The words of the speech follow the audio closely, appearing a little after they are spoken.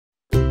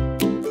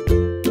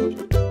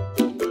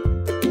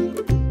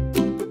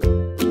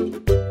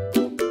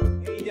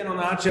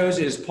Nachos.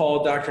 It is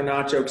Paul, Dr.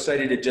 Nacho,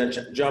 excited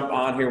to jump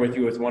on here with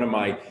you with one of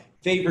my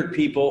favorite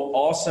people,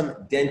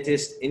 awesome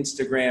dentist,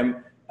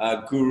 Instagram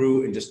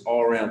guru, and just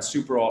all around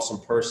super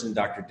awesome person,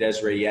 Dr.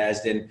 Desiree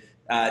Yazdan.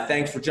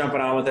 Thanks for jumping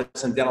on with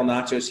us on Dental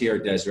Nachos here,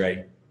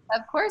 Desiree.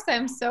 Of course,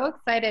 I'm so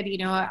excited. You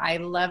know, I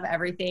love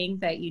everything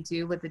that you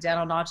do with the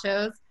Dental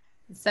Nachos.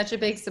 Such a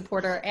big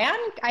supporter and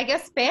I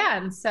guess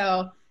fan.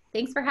 So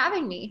thanks for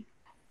having me.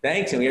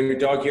 Thanks, and we have your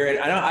dog here.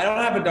 I don't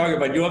have a dog,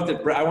 but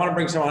I want to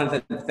bring someone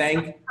to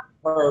thank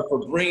her for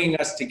bringing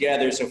us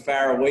together. So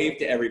Farah, wave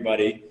to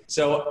everybody.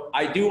 So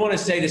I do want to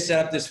say, to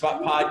set up this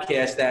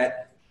podcast,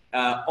 that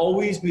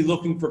always be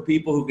looking for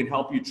people who can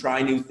help you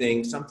try new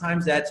things.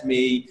 Sometimes that's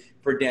me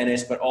for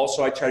dentists, but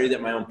also I try to do that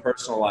in my own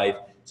personal life.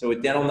 So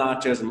with Dental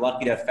Nachos, I'm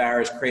lucky to have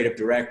Farah as creative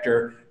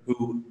director,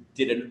 who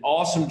did an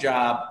awesome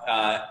job.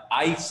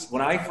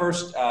 When I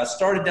first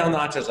started Dental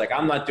Nachos, like,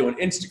 I'm not doing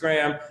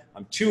Instagram.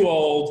 I'm too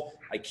old.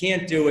 I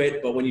can't do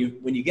it. But when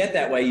you get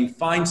that way, you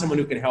find someone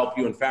who can help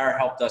you, and Farah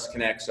helped us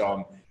connect. So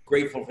I'm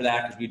grateful for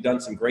that, because we've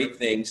done some great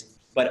things.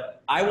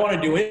 But I want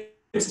to do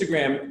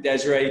Instagram,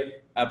 Desiree.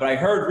 But I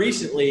heard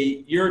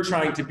recently you're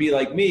trying to be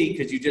like me,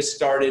 because you just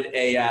started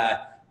a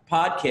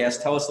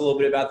podcast. Tell us a little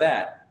bit about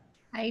that.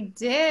 I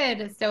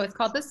did. So it's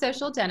called The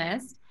Social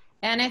Dentist,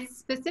 and it's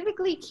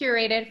specifically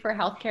curated for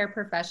healthcare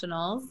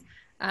professionals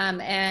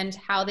and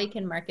how they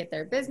can market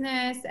their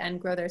business and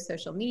grow their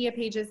social media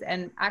pages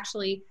and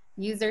actually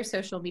use their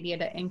social media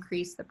to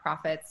increase the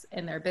profits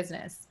in their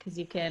business, because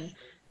you can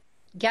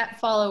get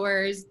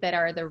followers that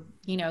are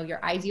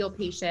your ideal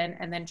patient,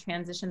 and then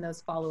transition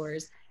those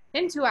followers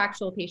into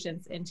actual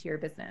patients into your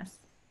business.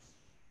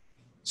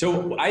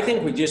 So I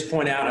think we just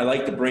point out, I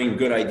like to bring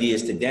good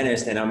ideas to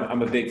dentists, and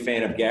I'm a big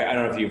fan of Gary. I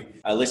don't know if you've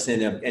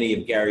listened to any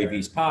of Gary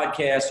Vee's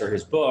podcasts or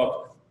his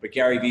book, but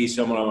Gary Vee is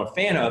someone I'm a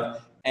fan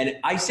of. And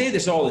I say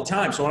this all the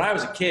time. So when I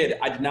was a kid,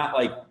 I did not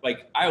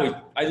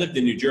I lived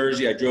in New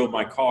Jersey. I drove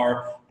my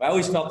car. But I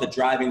always felt that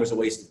driving was a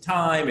waste of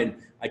time, and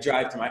I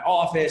drive to my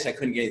office. I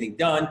couldn't get anything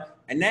done.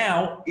 And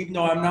now, even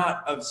though I'm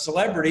not a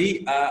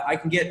celebrity, I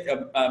can get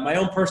my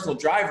own personal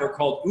driver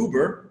called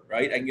Uber,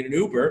 right? I can get an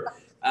Uber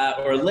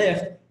or a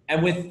Lyft.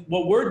 And with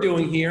what we're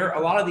doing here, a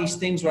lot of these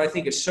things, what I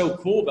think is so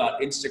cool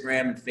about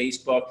Instagram and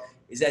Facebook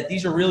is that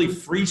these are really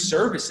free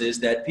services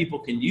that people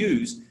can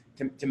use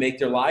to make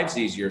their lives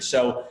easier.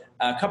 So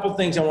a couple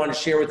things I want to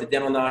share with the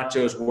Dental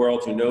Nachos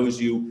world, who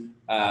knows you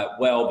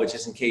well, but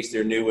just in case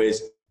they're new,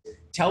 is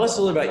tell us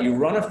a little about, you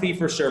run a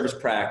fee-for-service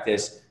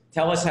practice.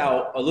 Tell us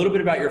a little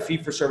bit about your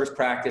fee-for-service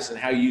practice and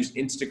how you use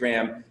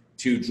Instagram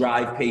to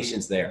drive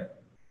patients there.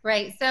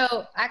 Right.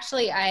 So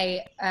actually,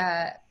 I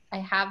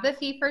have the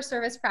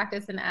fee-for-service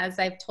practice, and as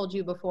I've told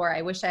you before,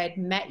 I wish I had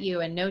met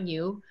you and known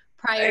you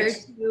prior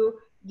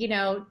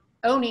to,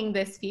 owning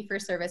this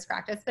fee-for-service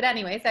practice. But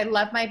anyways, I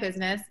love my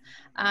business.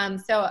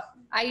 So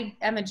I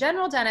am a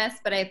general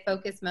dentist, but I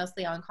focus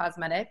mostly on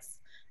cosmetics,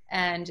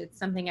 and it's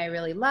something I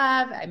really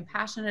love. I'm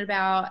passionate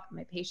about.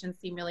 My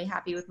patients seem really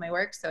happy with my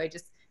work, so I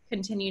just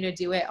continue to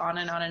do it on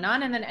and on and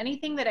on. And then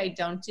anything that I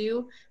don't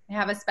do, I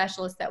have a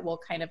specialist that will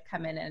kind of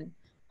come in and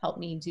help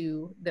me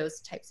do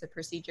those types of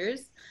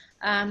procedures.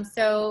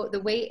 So the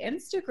way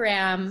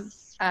Instagram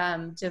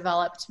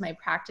developed my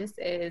practice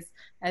is,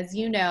 as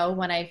you know,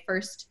 when I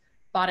first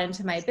bought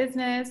into my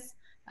business,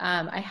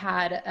 I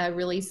had a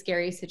really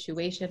scary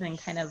situation and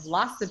kind of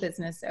lost the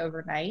business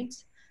overnight.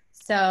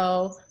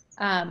 So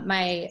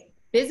my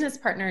business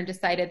partner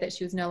decided that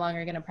she was no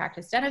longer going to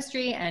practice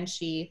dentistry, and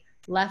she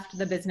left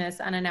the business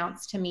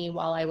unannounced to me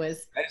while I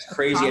was— That's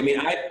crazy. I mean,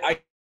 I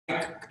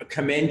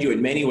commend you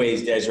in many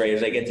ways, Desiree,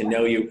 as I get to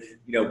know you.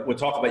 We'll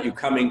talk about you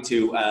coming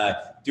to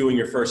doing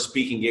your first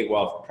speaking gig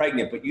while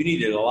pregnant, but you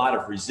needed a lot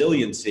of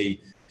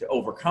resiliency to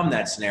overcome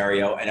that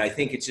scenario. And I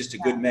think it's just a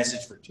good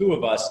message for two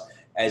of us.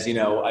 As you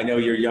know, I know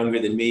you're younger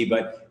than me,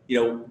 but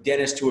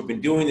dentists who have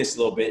been doing this a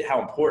little bit,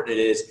 how important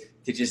it is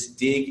to just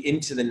dig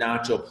into the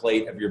nacho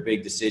plate of your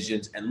big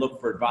decisions and look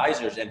for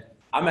advisors. And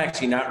I'm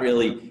actually not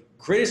really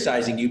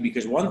criticizing you,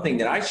 because one thing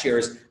that I share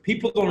is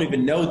people don't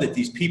even know that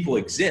these people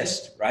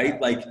exist, right?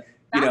 Like,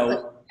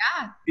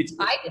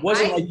 it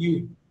wasn't like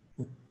you.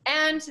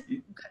 And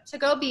to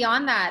go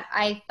beyond that,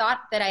 I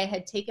thought that I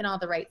had taken all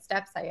the right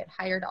steps. I had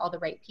hired all the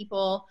right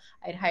people.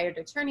 I'd hired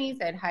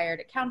attorneys. I'd hired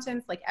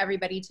accountants, like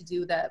everybody, to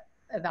do the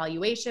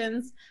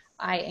evaluations.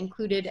 I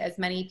included as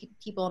many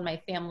people in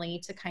my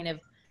family to kind of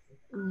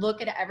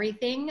look at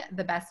everything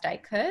the best I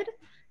could.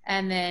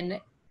 And then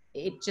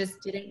it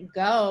just didn't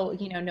go,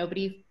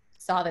 nobody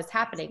saw this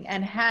happening.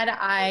 And had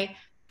I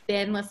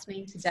been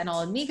listening to Dental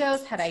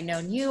Amigos, had I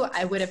known you,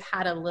 I would have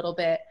had a little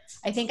bit,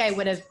 I think I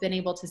would have been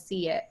able to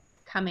see it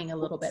coming a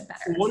little bit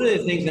better. One of the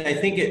things that I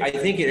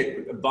think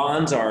it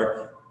bonds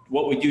our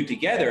what we do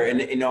together,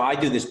 and I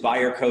do this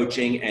buyer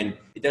coaching, and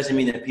it doesn't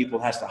mean that people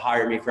has to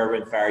hire me for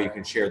everyone. Farah, you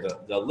can share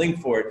the link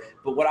for it.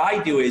 But what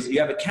I do is, you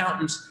have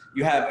accountants,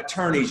 you have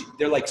attorneys,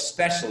 they're like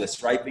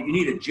specialists, right? But you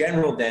need a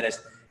general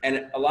dentist.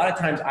 And a lot of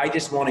times I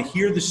just want to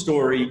hear the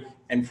story,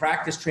 and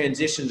practice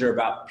transitions are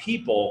about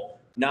people,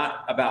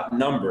 not about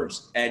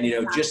numbers. And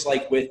just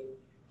like with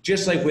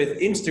just like with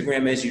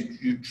Instagram, as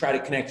you try to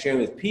connect sharing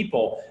with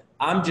people,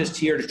 I'm just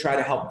here to try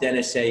to help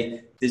dentists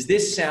say, does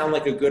this sound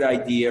like a good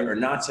idea or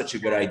not such a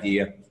good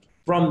idea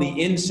from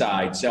the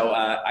inside? So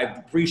I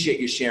appreciate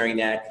you sharing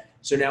that.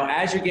 So now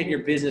as you're getting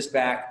your business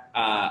back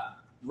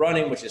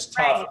running, which is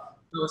tough,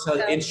 tell us how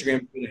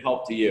Instagram is going to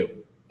help to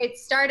you. It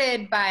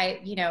started by,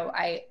 you know,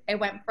 I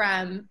went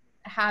from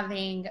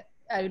having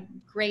a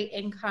great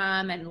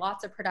income and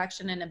lots of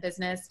production in a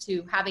business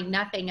to having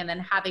nothing, and then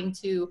having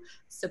to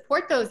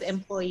support those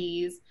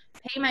employees,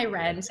 pay my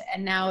rent.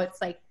 And now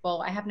it's like,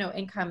 well, I have no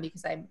income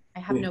because I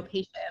have no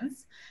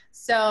patients.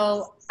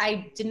 So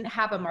I didn't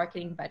have a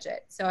marketing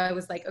budget. So I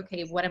was like,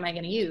 okay, what am I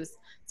going to use?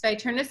 So I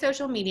turned to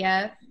social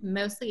media,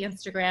 mostly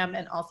Instagram,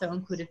 and also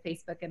included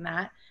Facebook in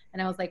that.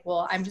 And I was like,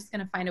 well, I'm just going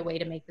to find a way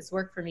to make this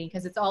work for me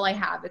because it's all I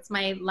have. It's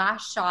my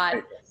last shot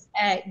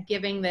at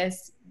giving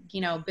this,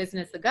 you know,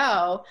 business a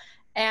go.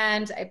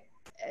 And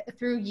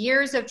through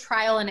years of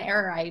trial and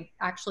error, I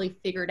actually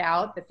figured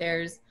out that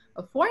there's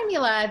a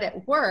formula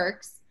that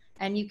works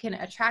and you can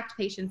attract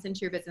patients into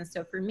your business.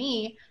 So for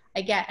me,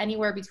 I get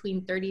anywhere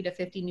between 30 to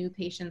 50 new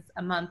patients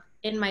a month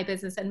in my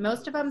business. And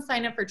most of them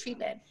sign up for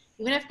treatment.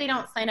 Even if they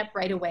don't sign up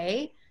right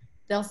away,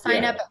 they'll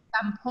sign up at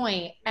some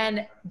point.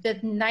 And the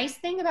nice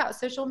thing about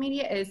social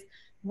media is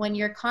when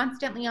you're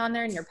constantly on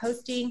there and you're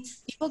posting,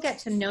 people get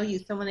to know you.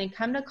 So when they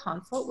come to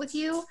consult with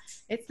you,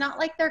 it's not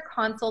like they're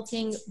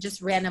consulting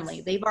just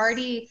randomly. They've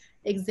already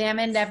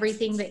examined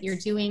everything that you're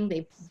doing.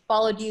 They've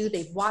followed you,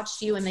 they've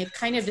watched you, and they've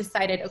kind of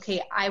decided, okay,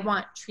 I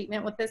want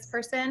treatment with this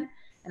person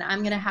and I'm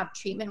going to have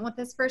treatment with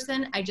this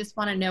person. I just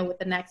want to know what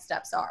the next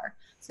steps are.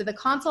 So the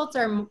consults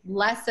are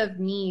less of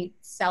me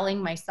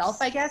selling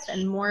myself, I guess,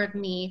 and more of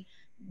me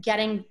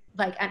getting,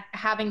 like,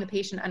 having the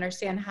patient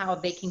understand how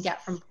they can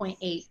get from point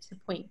A to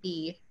point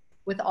B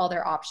with all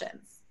their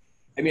options.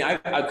 I mean,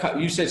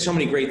 you said so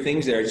many great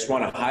things there. I just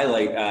want to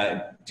highlight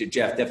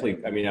Jeff,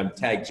 definitely. I mean, I'm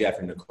tagged Jeff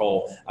and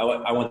Nicole.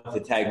 I want to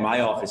tag my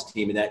office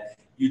team in that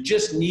you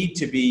just need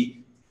to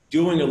be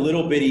doing a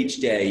little bit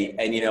each day.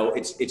 And, you know,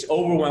 it's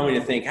overwhelming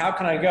to think, how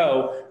can I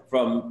go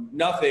from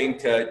nothing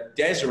to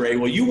Desiree?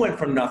 Well, you went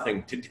from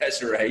nothing to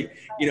Desiree,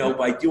 you know,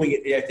 by doing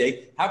it every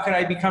day. How can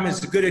I become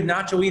as good a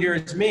nacho eater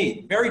as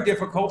me? Very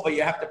difficult, but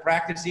you have to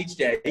practice each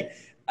day.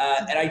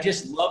 And I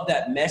just love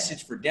that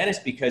message for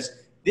dentists because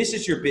this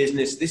is your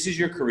business, this is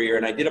your career.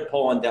 And I did a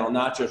poll on Dental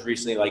Nachos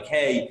recently, like,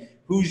 hey,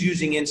 who's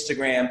using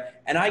Instagram?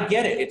 And I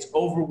get it, it's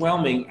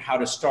overwhelming how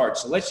to start.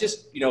 So let's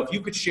just, you know, if you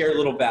could share a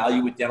little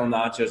value with Dental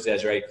Nachos,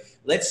 Desiree.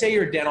 Let's say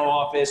you're a dental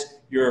office,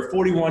 you're a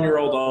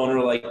 41-year-old owner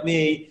like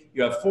me,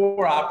 you have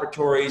 4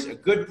 operatories, a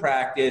good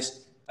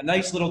practice, a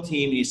nice little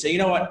team, and you say, you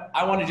know what,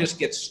 I want to just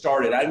get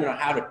started. I don't know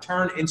how to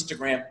turn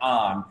Instagram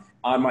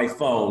on my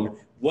phone.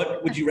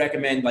 What would you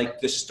recommend,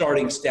 like the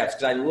starting steps?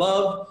 Because I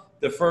love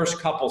the first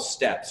couple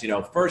steps, you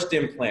know, first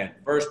implant,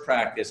 first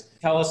practice.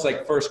 Tell us,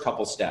 like, first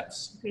couple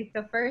steps. Okay,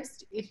 so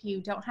first, if you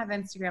don't have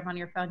Instagram on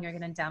your phone, you're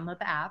going to download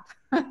the app.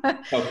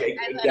 Okay,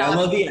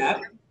 download the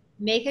app.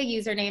 Make a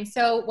username.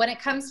 So when it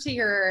comes to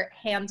your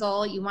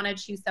handle, you want to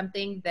choose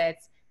something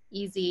that's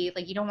easy.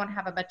 Like, you don't want to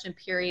have a bunch of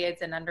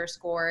periods and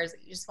underscores.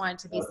 You just want it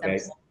to be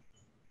simple.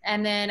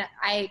 And then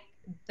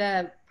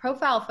the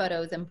profile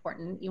photo is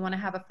important. You want to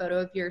have a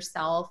photo of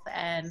yourself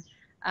and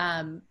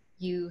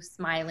you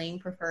smiling,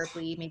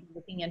 preferably, maybe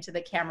looking into the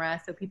camera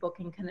so people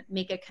can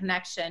make a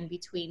connection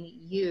between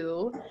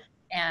you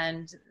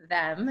and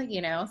them,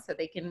 you know, so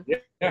they can,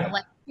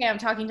 like, okay, I'm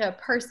talking to a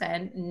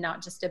person,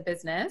 not just a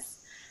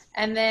business.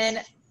 And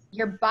then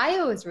your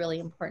bio is really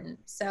important.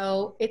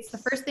 So it's the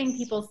first thing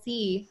people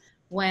see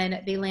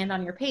when they land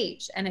on your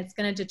page, and it's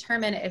going to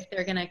determine if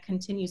they're going to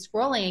continue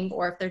scrolling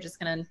or if they're just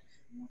going to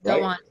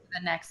go on to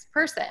the next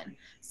person.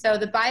 So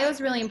the bio is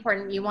really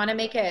important. You want to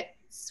make it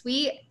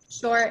sweet,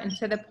 short, and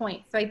to the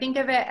point. So I think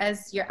of it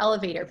as your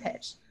elevator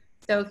pitch.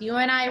 So if you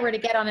and I were to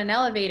get on an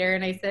elevator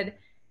and I said,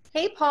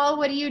 hey, Paul,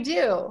 what do?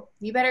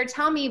 You better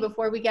tell me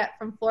before we get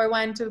from floor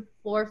 1 to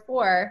floor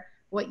 4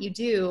 what you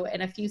do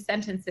in a few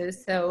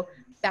sentences. So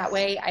that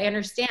way I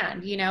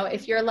understand, you know,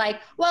 if you're like,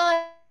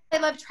 well, I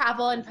love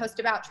travel and post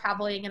about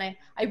traveling and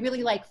I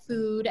really like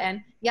food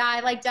and yeah, I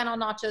like dental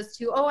nachos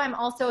too. Oh, I'm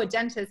also a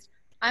dentist.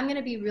 I'm going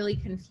to be really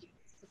confused.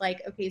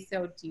 Like, okay,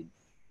 so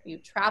are you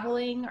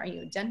traveling? Are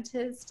you a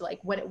dentist? Like,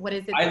 what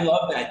is it? I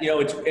love that. You know,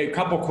 it's a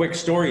couple quick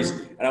stories,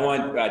 and I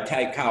want to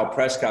tag Kyle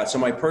Prescott. So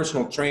my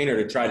personal trainer,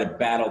 to try to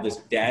battle this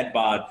dad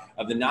bod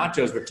of the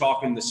nachos, we're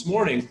talking this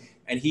morning,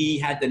 and he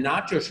had the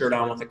nacho shirt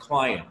on with a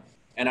client.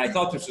 And I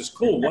thought this was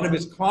cool. One of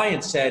his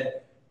clients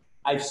said,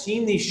 I've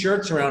seen these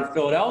shirts around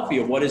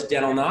Philadelphia. What is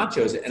dental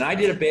nachos? And I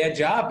did a bad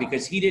job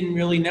because he didn't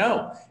really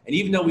know. And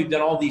even though we've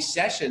done all these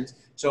sessions,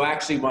 so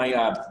actually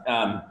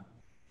my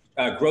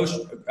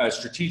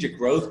strategic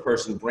growth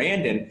person,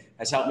 Brandon,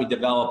 has helped me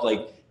develop,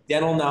 like,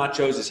 Dental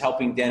Nachos is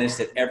helping dentists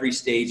at every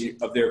stage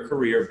of their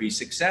career be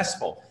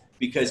successful,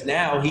 because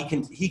now he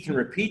can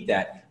repeat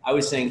that. I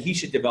was saying he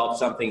should develop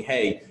something.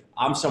 Hey,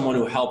 I'm someone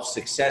who helps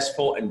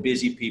successful and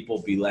busy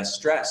people be less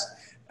stressed.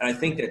 And I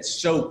think that's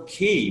so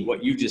key,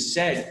 what you just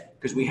said,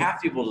 because we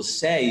have to be able to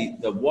say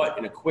the what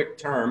in a quick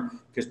term,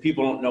 because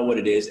people don't know what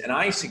it is. And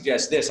I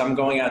suggest this, I'm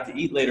going out to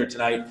eat later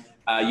tonight.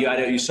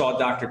 You saw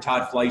Dr.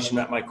 Todd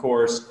Fleischman at my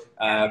course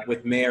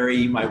with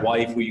Mary, my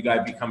wife, who you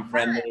guys become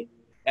friendly,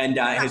 and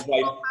his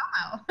wife.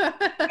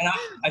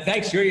 And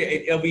thanks,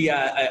 it'll be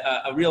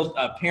a real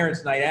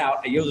parents' night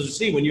out. And you'll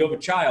see when you have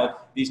a child,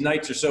 these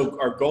nights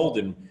are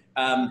golden.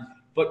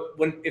 But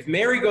if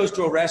Mary goes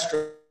to a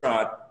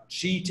restaurant,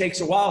 she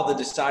takes a while to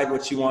decide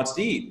what she wants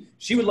to eat.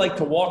 She would like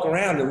to walk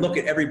around and look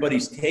at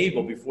everybody's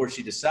table before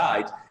she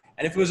decides.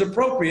 And if it was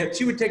appropriate,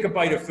 she would take a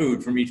bite of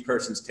food from each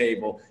person's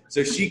table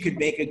so she could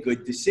make a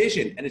good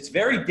decision. And it's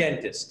very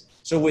dentist.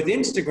 So with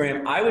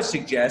Instagram, I would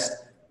suggest,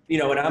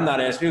 and I'm not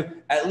asking you,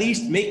 at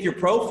least make your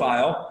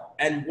profile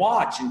and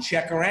watch and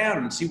check around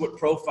and see what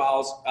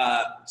profiles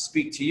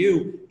speak to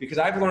you. Because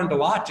I've learned a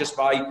lot just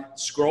by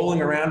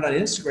scrolling around on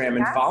Instagram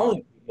and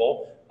following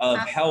people of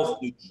health,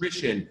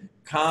 nutrition,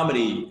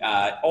 comedy,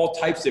 all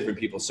types of different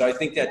people. So I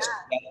think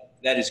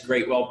that is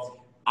great.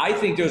 Well, I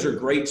think those are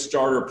great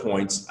starter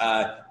points.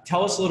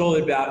 Tell us a little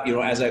bit about,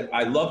 as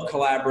I love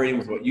collaborating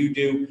with what you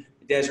do,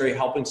 Desiree,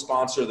 helping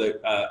sponsor the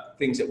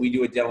things that we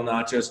do at Dental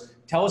Nachos.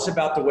 Tell us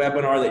about the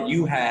webinar that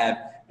you have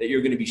that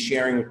you're going to be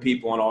sharing with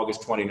people on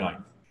August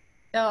 29th.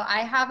 So I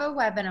have a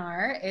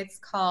webinar. It's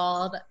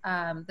called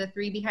The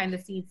 3 Behind the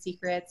Scenes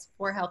Secrets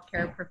for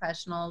Healthcare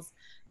Professionals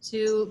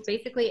to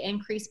basically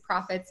increase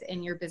profits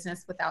in your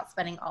business without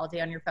spending all day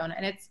on your phone.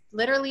 And it's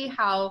literally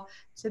how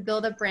to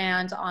build a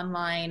brand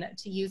online,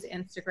 to use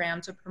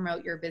Instagram to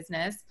promote your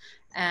business,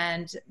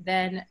 and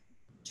then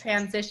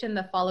transition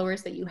the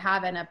followers that you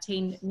have and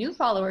obtain new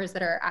followers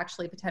that are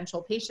actually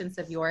potential patients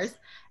of yours,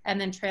 and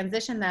then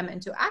transition them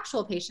into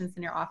actual patients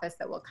in your office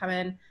that will come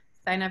in,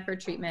 sign up for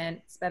treatment,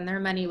 spend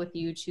their money with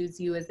you, choose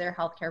you as their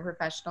healthcare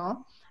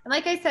professional. And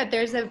like I said,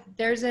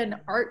 there's an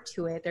art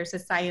to it. There's a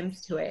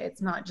science to it.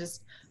 It's not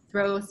just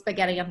throw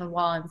spaghetti on the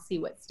wall and see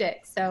what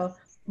sticks. So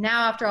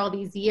now after all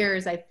these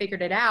years, I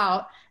figured it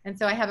out. And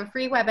so I have a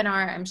free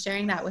webinar. I'm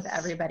sharing that with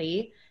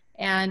everybody.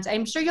 And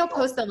I'm sure you'll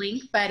post the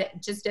link,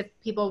 but just if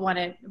people want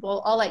it,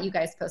 I'll let you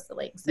guys post the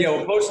link. So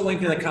we'll post the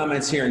link in the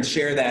comments here and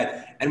share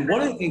that. And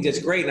one of the things that's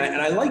great,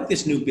 and I like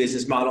this new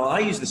business model, and I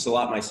use this a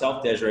lot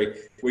myself, Desiree,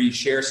 where you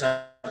share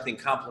something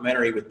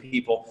complimentary with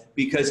people,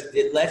 because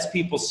it lets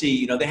people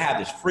see, they have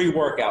this free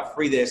workout,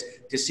 free this,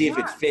 to see if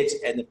it fits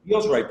and it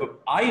feels right. But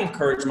I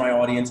encourage my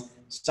audience,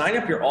 sign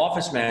up your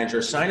office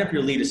manager, sign up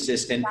your lead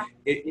assistant.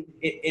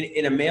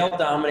 In a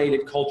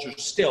male-dominated culture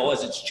still,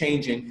 as it's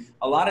changing,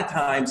 a lot of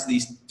times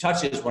these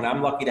touches, when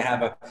I'm lucky to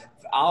have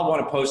I'll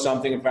want to post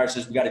something and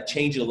says, we got to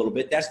change it a little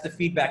bit. That's the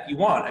feedback you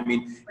want. I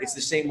mean, it's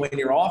the same way in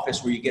your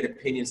office where you get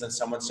opinions on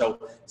someone.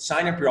 So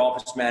sign up your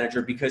office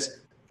manager, because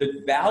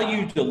the value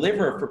you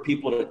deliver for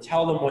people to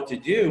tell them what to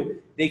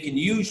do, they can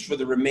use for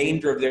the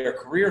remainder of their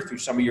career through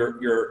some of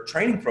your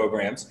training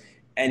programs.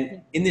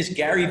 And in this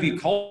Gary Vee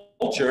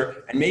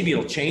culture, and maybe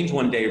it'll change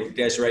one day,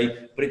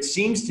 Desiree, but it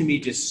seems to me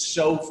just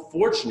so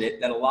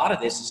fortunate that a lot of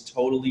this is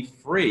totally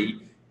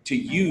free to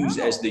use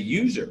as the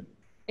user.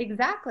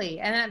 Exactly.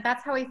 And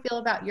that's how I feel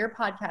about your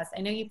podcast.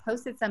 I know you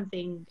posted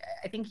something,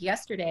 I think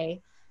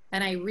yesterday,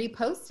 and I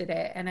reposted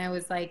it, and I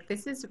was like,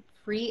 this is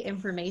free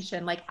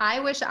information. Like, I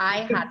wish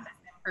I had this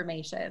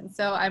information.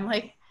 So I'm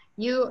like,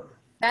 you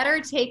better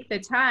take the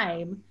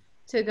time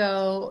to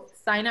go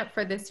sign up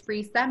for this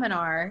free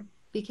seminar,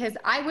 because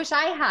I wish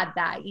I had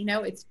that.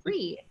 It's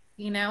free,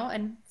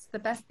 and it's the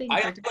best thing.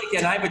 I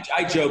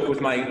joke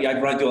with I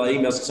run through a lot of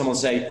emails, and someone will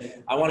say,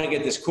 I want to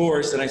get this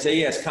course. And I say,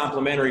 yes,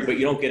 complimentary, but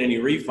you don't get any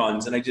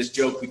refunds. And I just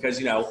joke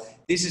because,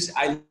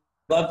 I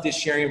love this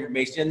sharing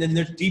information. And then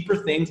there's deeper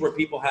things where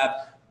people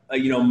have,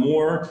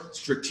 more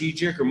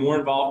strategic or more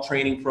involved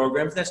training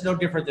programs. That's no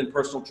different than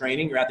personal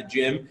training. You're at the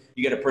gym,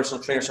 you get a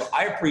personal trainer. So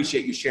I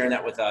appreciate you sharing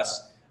that with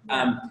us.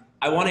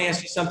 I want to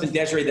ask you something,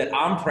 Desiree, that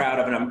I'm proud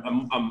of,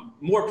 and I'm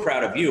more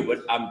proud of you,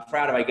 but I'm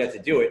proud of I get to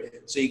do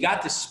it. So you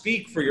got to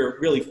speak for your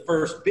really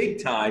first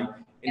big time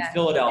in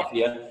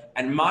Philadelphia,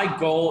 and my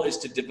goal is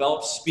to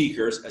develop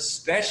speakers,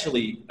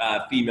 especially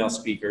female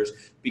speakers,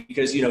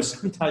 because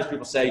sometimes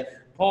people say,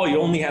 Paul, you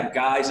only have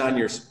guys on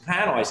your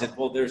panel. I said,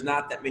 well, there's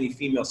not that many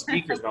female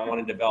speakers, but I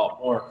want to develop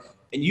more.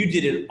 And you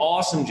did an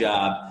awesome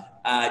job.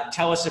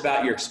 Tell us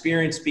about your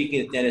experience speaking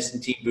at Dentist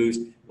and Team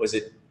Boost. Was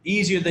it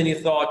easier than you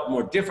thought,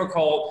 more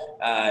difficult?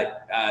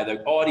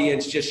 The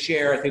audience, just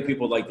share. I think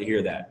people would like to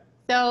hear that.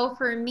 So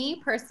for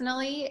me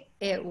personally,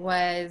 it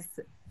was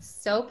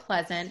so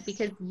pleasant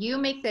because you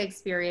make the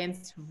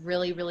experience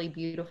really, really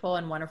beautiful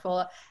and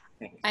wonderful.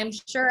 I'm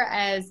sure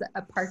as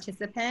a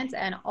participant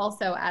and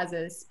also as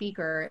a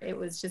speaker, it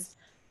was just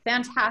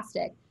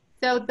fantastic.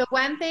 So the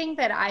one thing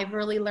that I've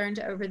really learned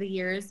over the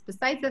years,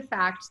 besides the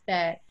fact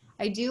that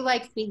I do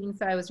like speaking,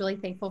 so I was really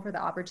thankful for the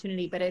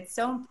opportunity, but it's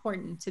so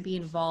important to be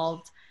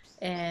involved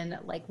in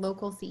like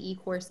local CE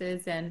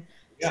courses and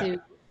to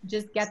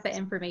just get the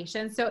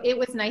information. So it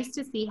was nice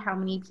to see how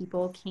many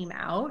people came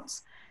out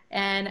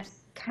and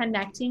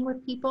connecting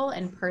with people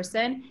in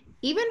person,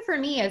 even for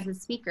me as a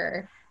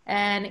speaker.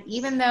 And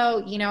even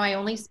though, you know, I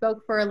only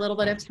spoke for a little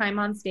bit of time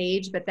on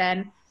stage, but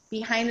then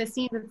behind the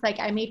scenes, it's like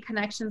I made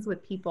connections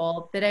with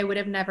people that I would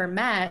have never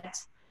met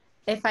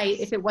if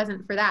it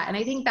wasn't for that. And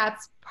I think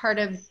that's part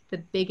of the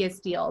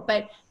biggest deal.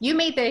 But you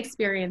made the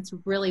experience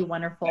really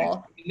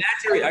wonderful. And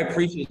that's, I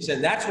appreciate it.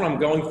 And that's what I'm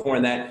going for,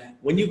 in that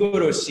when you go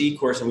to a C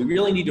course, and we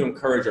really need to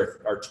encourage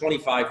our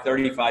 25,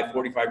 35,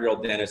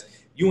 45-year-old dentists.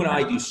 You and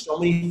I do so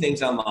many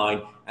things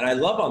online, and I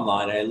love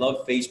online, and I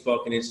love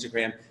Facebook and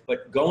Instagram,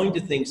 but going to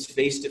things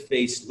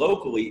face-to-face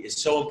locally is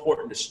so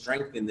important to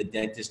strengthen the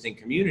dentisting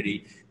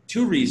community.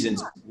 Two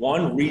reasons.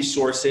 One,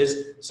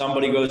 resources.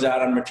 Somebody goes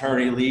out on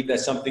maternity leave.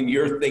 That's something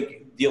you're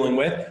dealing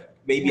with.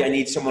 Maybe I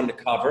need someone to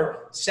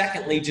cover.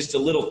 Secondly, just a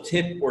little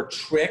tip or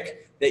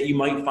trick that you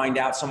might find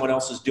out someone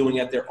else is doing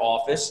at their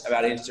office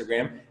about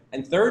Instagram.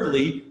 And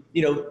thirdly,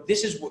 you know,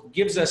 this is what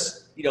gives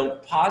us, you know,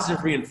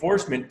 positive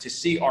reinforcement to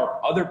see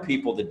our other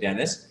people, the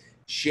dentists,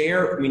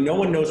 share. I mean, no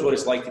one knows what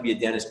it's like to be a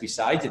dentist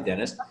besides a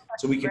dentist.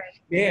 So we can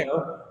share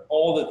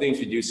all the things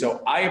we do.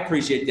 So I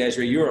appreciate,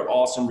 Desiree. You're an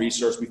awesome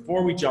resource.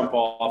 Before we jump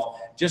off,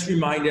 just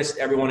remind us,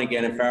 everyone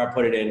again, and Farrah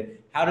put it in,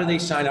 how do they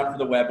sign up for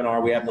the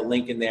webinar? We have the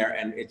link in there,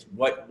 and it's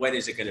when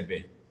is it going to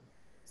be?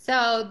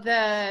 So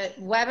the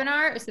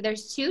webinar, so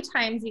there's 2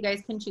 times you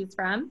guys can choose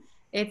from.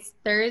 It's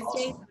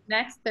Thursday,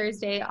 next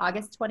Thursday,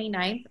 August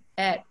 29th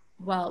at,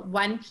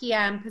 1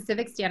 p.m.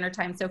 Pacific Standard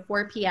Time, so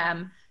 4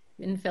 p.m.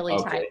 in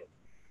Philly time.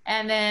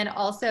 And then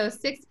also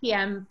 6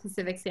 p.m.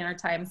 Pacific Standard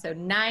Time, so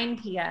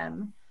 9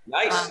 p.m.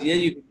 Nice. Yeah,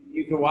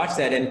 you can watch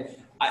that. And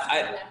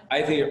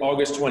I think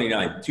August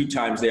 29th, 2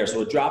 times there. So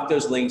we'll drop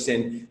those links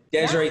in.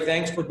 Desiree,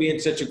 thanks for being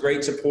such a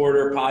great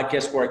supporter,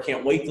 podcast for. I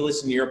can't wait to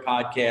listen to your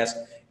podcast.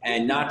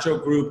 And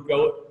Nacho Group,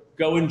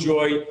 go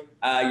enjoy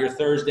your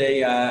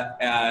Thursday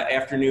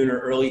afternoon or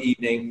early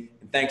evening.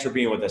 And thanks for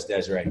being with us,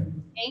 Desiree.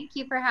 Thank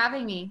you for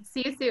having me.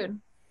 See you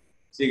soon.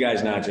 See you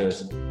guys,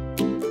 Nachos.